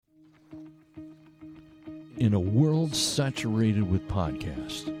In a world saturated with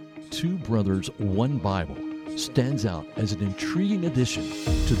podcasts, Two Brothers, One Bible stands out as an intriguing addition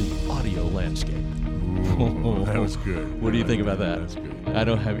to the audio landscape. Ooh, that was good. What do you think about that? That's good. I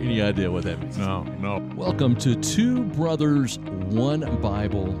don't have any idea what that means. No. Welcome to Two Brothers, One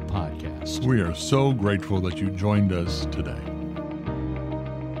Bible podcast. We are so grateful that you joined us today.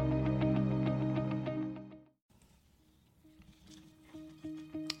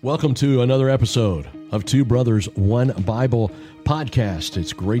 Welcome to another episode of Two Brothers, One Bible podcast.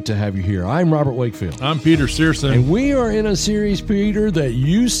 It's great to have you here. I'm Robert Wakefield. I'm Peter Searson. And we are in a series, Peter, that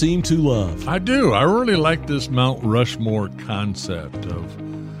you seem to love. I do. I really like this Mount Rushmore concept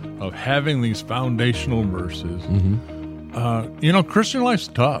of having these foundational verses. Mm-hmm. Christian life's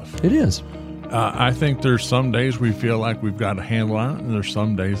tough. It is. I think there's some days we feel like we've got a handle on it, and there's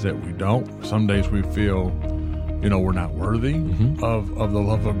some days that we don't. Some days we feel we're not worthy of the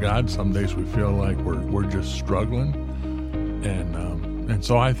love of God. Some days we feel like we're just struggling. And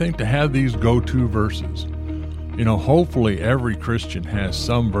so I think to have these go-to verses, hopefully every Christian has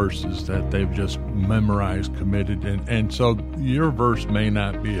some verses that they've just memorized, committed. And so your verse may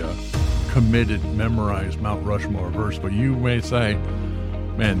not be a committed, memorized Mount Rushmore verse, but you may say,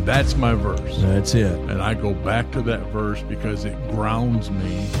 man, that's my verse. That's it. And I go back to that verse because it grounds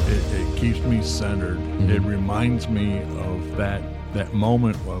me. It keeps me centered. Mm-hmm. It reminds me of that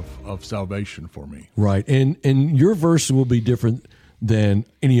moment of salvation for me. Right. And your verse will be different than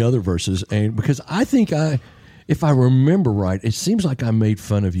any other verses. And because I think if I remember right, it seems like I made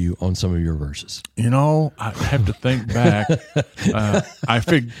fun of you on some of your verses. I have to think back. I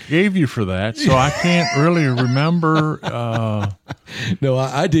forgave you for that, so I can't really remember. No,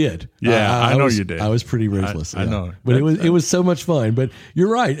 I did. Yeah, I know you did. I was pretty ruthless. I know. But it was so much fun. But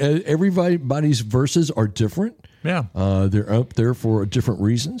you're right. Everybody's verses are different. Yeah, they're up there for different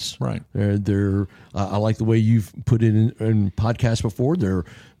reasons. Right. I like the way you've put it in podcasts before. They're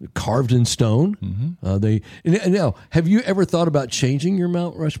carved in stone. Mm-hmm. Now, have you ever thought about changing your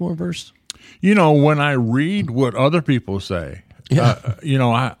Mount Rushmore verse? When I read what other people say,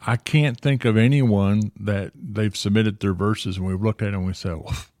 I can't think of anyone that they've submitted their verses and we've looked at it and we say,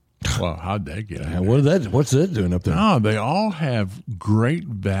 well, how'd that get in there? What's that doing up there? No, they all have great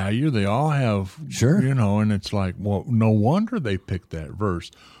value. They all have, and it's like, well, no wonder they picked that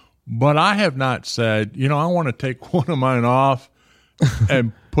verse. But I have not said, I want to take one of mine off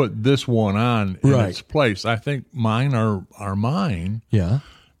and put this one on in its place. I think mine are mine. Yeah.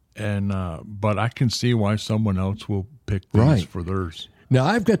 And but I can see why someone else will pick these for theirs. Now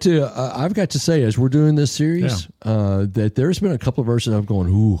I've got to say, as we're doing this series, that there's been a couple of verses I'm going,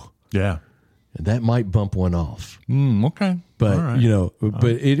 ooh, yeah, and that might bump one off. Okay, but right.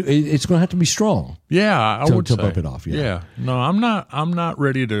 But it's going to have to be strong. Yeah, I would say. Bump it off. Yeah. No, I'm not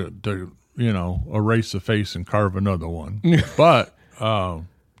ready to erase the face and carve another one. But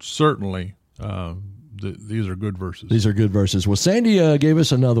certainly. These are good verses. These are good verses. Well, Sandy gave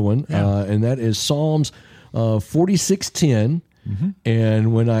us another one, and that is Psalms 46:10. Mm-hmm.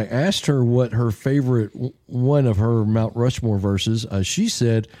 And when I asked her what her favorite one of her Mount Rushmore verses, she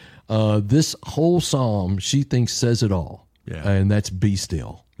said this whole psalm she thinks says it all. Yeah, and that's "Be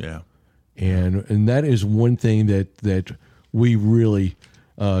still." Yeah, and that is one thing that we really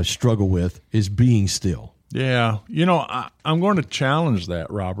struggle with is being still. Yeah, I'm going to challenge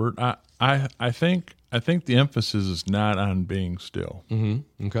that, Robert. I think the emphasis is not on being still.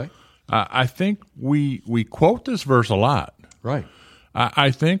 Mm-hmm. Okay. I think we quote this verse a lot. Right.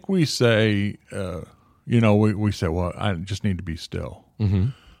 I think we say, we say, well, I just need to be still. Mm-hmm.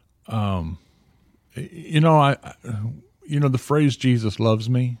 The phrase "Jesus loves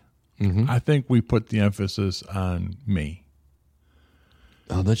me." Mm-hmm. I think we put the emphasis on me.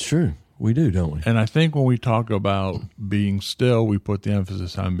 Oh, that's true. We do, don't we? And I think when we talk about being still, we put the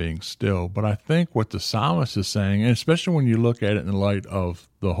emphasis on being still. But I think what the psalmist is saying, and especially when you look at it in light of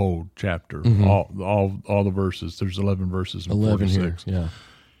the whole chapter, mm-hmm. all the verses, there's 11 verses in 11 46. Here,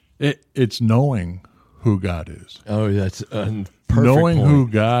 yeah. It's knowing who God is. Oh, that's a perfect knowing point. Who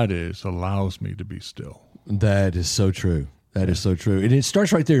God is allows me to be still. That is so true. That is so true. And it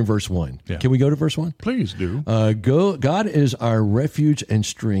starts right there in verse 1. Yeah. Can we go to verse 1? Please do. God is our refuge and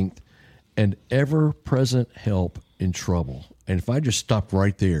strength, and ever-present help in trouble. And if I just stopped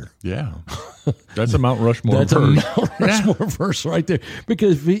right there. Yeah. That's a Mount Rushmore verse. That's a Mount Rushmore verse right there.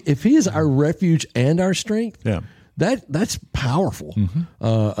 Because if he is our refuge and our strength, that's powerful.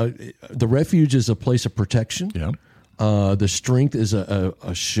 Mm-hmm. The refuge is a place of protection. Yeah. The strength is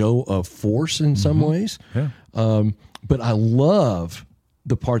a show of force in some ways. Yeah. But I love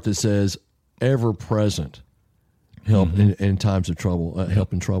the part that says ever-present help in times of trouble,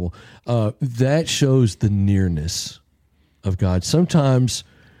 help in trouble. That shows the nearness of God. Sometimes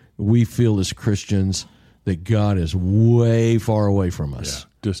we feel as Christians that God is way far away from us. Yeah.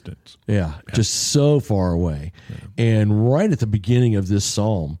 Distance. Yeah, just so far away. Yeah. And right at the beginning of this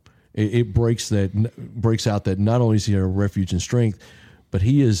psalm, it breaks out that not only is he our refuge and strength, but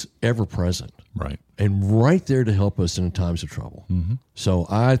he is ever present. Right. And right there to help us in times of trouble. So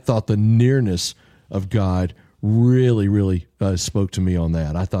I thought the nearness of God really, really spoke to me on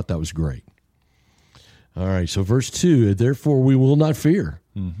that. I thought that was great. All right, so verse 2, therefore we will not fear,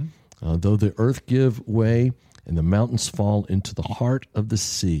 though the earth give way and the mountains fall into the heart of the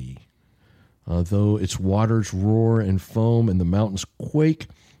sea, though its waters roar and foam and the mountains quake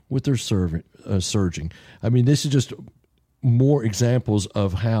with their surging. I mean, this is just more examples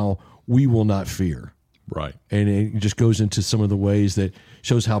of how we will not fear. Right. And it just goes into some of the ways that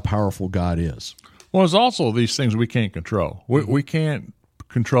shows how powerful God is. Well, there's also these things we can't control. We can't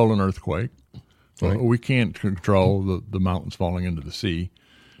control an earthquake. Right. We can't control the mountains falling into the sea.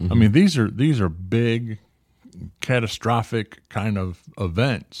 I mean, these are big, catastrophic kind of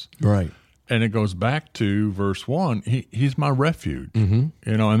events. Right. And it goes back to verse 1. He's my refuge. You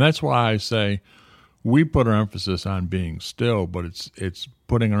know, and that's why I say we put our emphasis on being still, but it's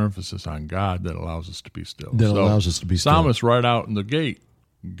putting our emphasis on God that allows us to be still. Psalmist right out in the gate,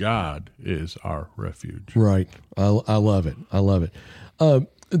 God is our refuge. Right. I love it. I love it.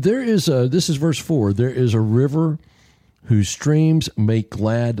 This is verse 4. There is a river whose streams make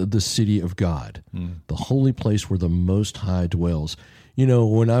glad the city of God, the holy place where the Most High dwells. You know,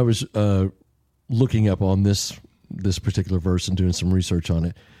 when I was looking up on this particular verse and doing some research on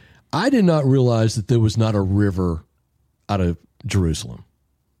it, I did not realize that there was not a river out of Jerusalem.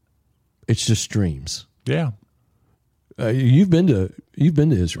 It's just streams. Yeah. You've been to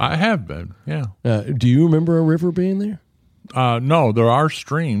Israel. I have been. Yeah. Do you remember a river being there? No, there are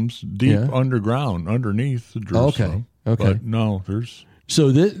streams deep underground underneath Jerusalem. Okay. But no, there's.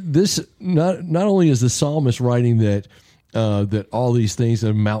 So this not only is the psalmist writing that all these things,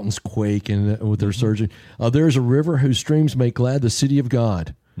 the mountains quake and with their surging, there is a river whose streams make glad the city of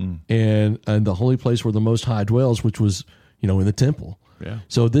God, and the holy place where the Most High dwells, which was in the temple. Yeah.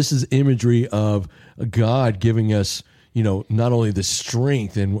 So this is imagery of God giving us not only the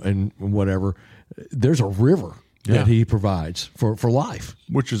strength and whatever. There's a river that He provides for life,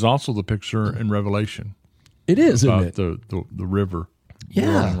 which is also the picture in Revelation. It is, isn't it? The river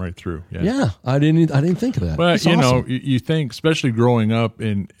running right through. Yeah. I didn't think of that. But awesome. You think, especially growing up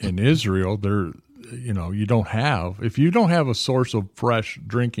in Israel, there, you don't have, if you don't have a source of fresh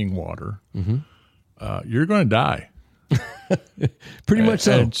drinking water, you're going to die. Pretty much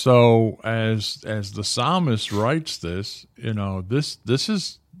so. And so, as the psalmist writes this, this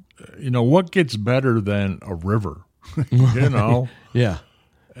is, what gets better than a river, Yeah.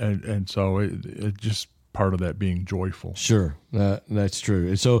 And so it just part of that being joyful. Sure, that's true.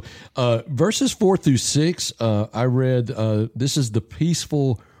 And so verses 4 through 6, I read, this is the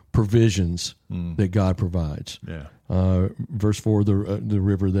peaceful provisions that God provides. Yeah. Verse 4, the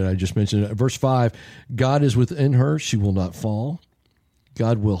river that I just mentioned. Verse 5, God is within her, she will not fall.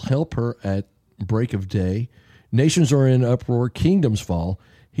 God will help her at break of day. Nations are in uproar, kingdoms fall.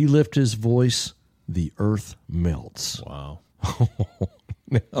 He lifts his voice, the earth melts. Wow.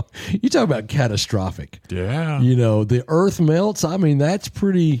 Now, you talk about catastrophic. Yeah. The earth melts. I mean, that's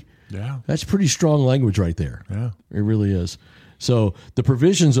pretty strong language right there. Yeah. It really is. So the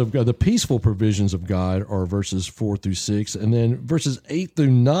provisions of God, the peaceful provisions of God are verses 4 through 6. And then verses 8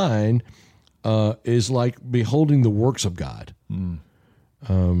 through 9 is like beholding the works of God.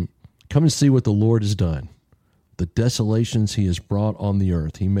 Come and see what the Lord has done. The desolations he has brought on the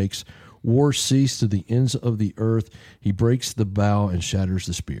earth. He makes war cease to the ends of the earth. He breaks the bow and shatters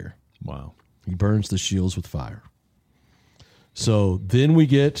the spear. Wow. He burns the shields with fire. So then we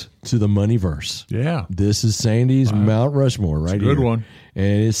get to the money verse. Yeah. This is Sandy's Mount Rushmore right here. Good one.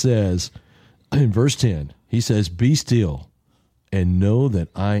 And it says, in verse 10, he says, be still and know that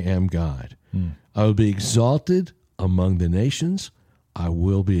I am God. I will be exalted among the nations. I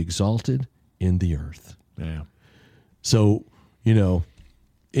will be exalted in the earth. Yeah. So, in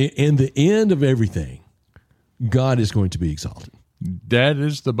the end of everything, God is going to be exalted. That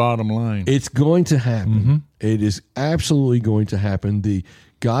is the bottom line. It's going to happen. It is absolutely going to happen.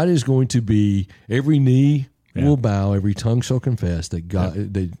 God is going to be, every knee will bow, every tongue shall confess that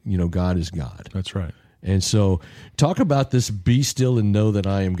God, God is God. That's right. And so, talk about this: be still and know that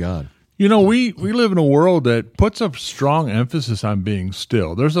I am God. You know, we live in a world that puts a strong emphasis on being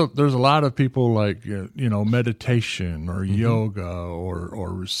still. There's a lot of people like, meditation or yoga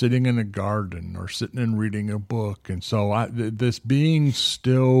or sitting in a garden or sitting and reading a book. And so this being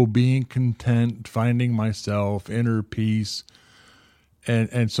still, being content, finding myself, inner peace.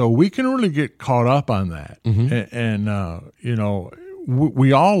 And so we can really get caught up on that.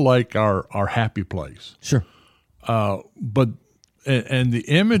 We all like our happy place. Sure. But the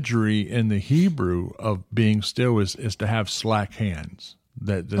imagery in the Hebrew of being still is to have slack hands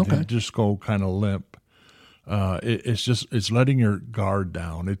that just go kind of limp. It's letting your guard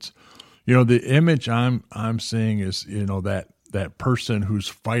down. It's, the image I'm seeing is, that person who's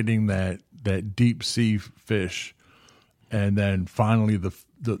fighting that deep sea fish, and then finally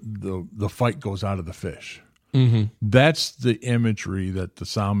the fight goes out of the fish. Mm-hmm. That's the imagery that the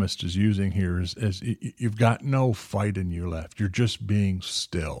psalmist is using here is you've got no fight in you left. You're just being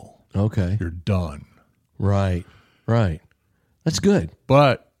still. Okay. You're done. Right. That's good.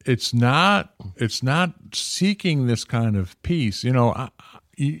 But it's not seeking this kind of peace.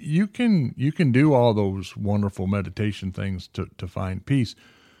 You can do all those wonderful meditation things to find peace,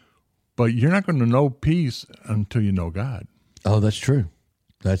 but you're not going to know peace until you know God. Oh, that's true.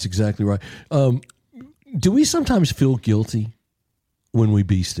 That's exactly right. Do we sometimes feel guilty when we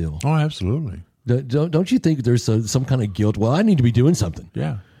be still? Oh, absolutely. Don't you think there's some kind of guilt? Well, I need to be doing something.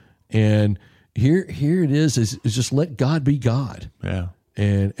 Yeah. And here it is just let God be God. Yeah.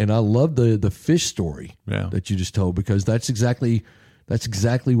 And I love the fish story that you just told, because that's exactly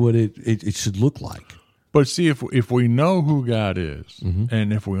what it should look like. But see, if we know who God is,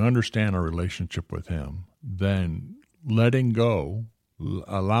 and if we understand our relationship with Him, then letting go,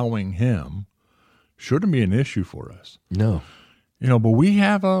 allowing Him, shouldn't be an issue for us. No. But we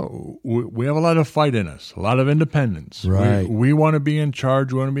have a lot of fight in us, a lot of independence. Right. We want to be in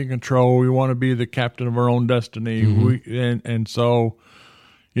charge. We want to be in control. We want to be the captain of our own destiny. And so,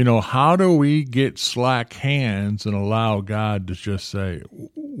 how do we get slack hands and allow God to just say,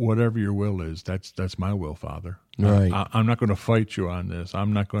 whatever your will is, that's my will, Father. Right. I'm not going to fight you on this.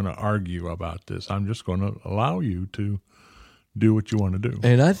 I'm not going to argue about this. I'm just going to allow you to do what you want to do.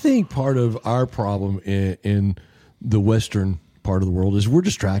 And I think part of our problem in the Western part of the world is we're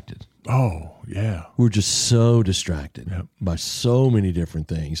distracted. Oh, yeah. We're just so distracted by so many different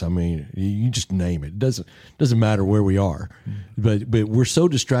things. I mean, you just name it. It doesn't matter where we are, but we're so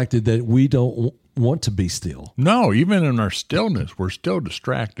distracted that we don't want to be still. No, even in our stillness, we're still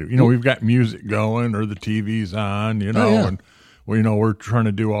distracted. We've got music going or the TV's on, and we're trying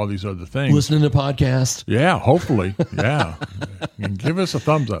to do all these other things. Listening to podcasts. Yeah, hopefully. Yeah. And give us a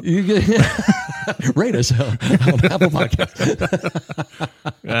thumbs up. Rate us on Apple Podcasts.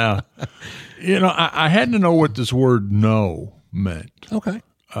 Yeah. I had to know what this word "no" meant. Okay.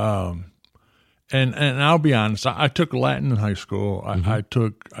 And I'll be honest, I took Latin in high school. I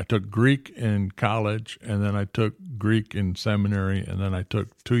took Greek in college, and then I took Greek in seminary, and then I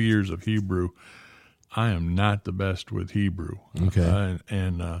took 2 years of Hebrew. I am not the best with Hebrew. Okay.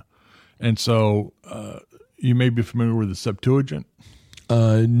 And so you may be familiar with the Septuagint.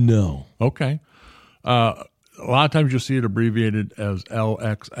 No. Okay. A lot of times you'll see it abbreviated as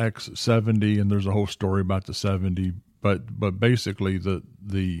LXX 70, and there's a whole story about the 70. But basically,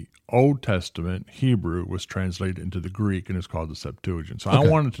 the Old Testament Hebrew was translated into the Greek, and it's called the Septuagint. So I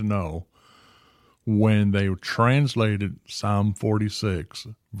wanted to know, when they translated Psalm 46,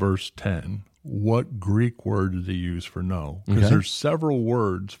 verse 10, what Greek word did they use for no? Because there's several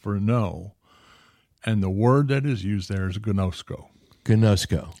words for no, and the word that is used there is gnosko.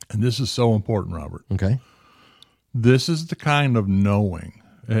 Gnosko. And this is so important, Robert. Okay. This is the kind of knowing.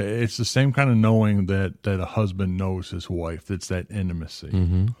 It's the same kind of knowing that a husband knows his wife. It's that intimacy.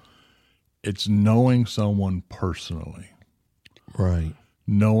 Mm-hmm. It's knowing someone personally. Right.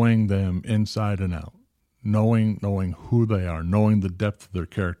 Knowing them inside and out. Knowing who they are. Knowing the depth of their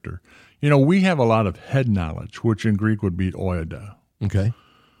character. We have a lot of head knowledge, which in Greek would be oida. Okay.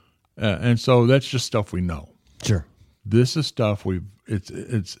 And so that's just stuff we know. Sure. This is stuff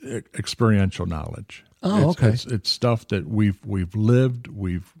it's experiential knowledge. Oh, okay. It's stuff that we've lived,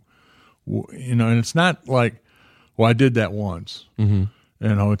 and it's not like, well, I did that once. Mm-hmm.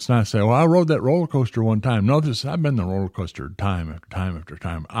 It's not saying, well, I rode that roller coaster one time. No, I've been the roller coaster time after time after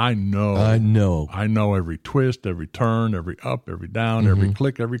time. I know every twist, every turn, every up, every down, every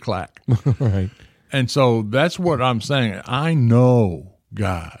click, every clack. Right. And so that's what I'm saying. I know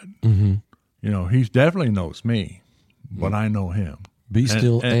God. Mm-hmm. He definitely knows me, but I know Him. Be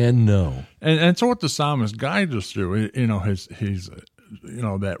still and know. And so what the psalmist guides us through, he's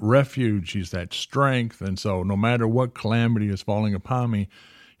that refuge, he's that strength. And so no matter what calamity is falling upon me,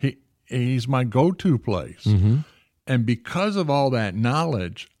 He's my go-to place. And because of all that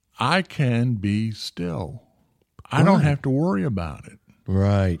knowledge, I can be still. I don't have to worry about it.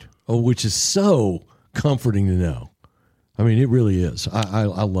 Right. Oh, which is so comforting to know. I mean, it really is. I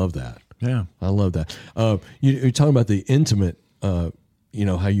love that. Yeah. I love that. You're talking about the intimate, how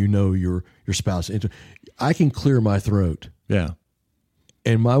you know your spouse. I can clear my throat. Yeah.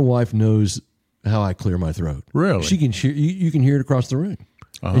 And my wife knows how I clear my throat. Really? She can hear, you can hear it across the room.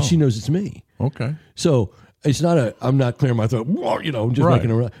 Oh. And she knows it's me. Okay. So it's not I'm not clearing my throat, just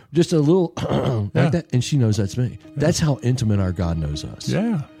making just a little like that. And she knows that's me. Yeah. That's how intimate our God knows us.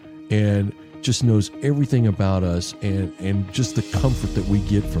 Yeah. And just knows everything about us and just the comfort that we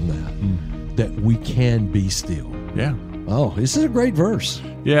get from that, that we can be still. Yeah. Oh, this is a great verse.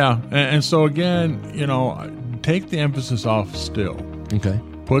 Yeah. And so again, take the emphasis off still. Okay.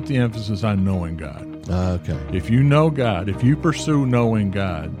 Put the emphasis on knowing God. Okay. If you know God, if you pursue knowing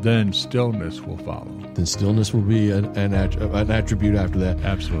God, then stillness will follow. Then stillness will be an attribute after that.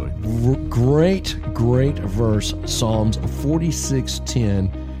 Absolutely. Great verse, Psalms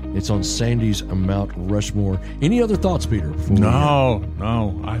 46:10. It's on Sandy's Mount Rushmore. Any other thoughts, Peter? No.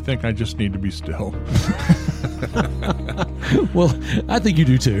 I think I just need to be still. Well, I think you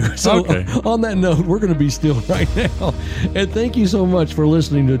do too. So okay. On that note, we're going to be still right now. And thank you so much for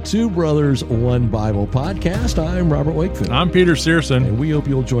listening to Two Brothers, One Bible podcast. I'm Robert Wakefield. I'm Peter Searson. And we hope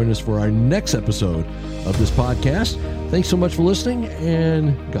you'll join us for our next episode of this podcast. Thanks so much for listening,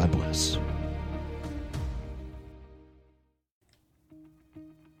 and God bless.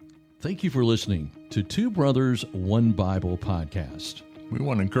 Thank you for listening to Two Brothers, One Bible podcast. We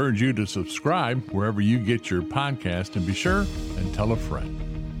want to encourage you to subscribe wherever you get your podcast, and be sure and tell a friend.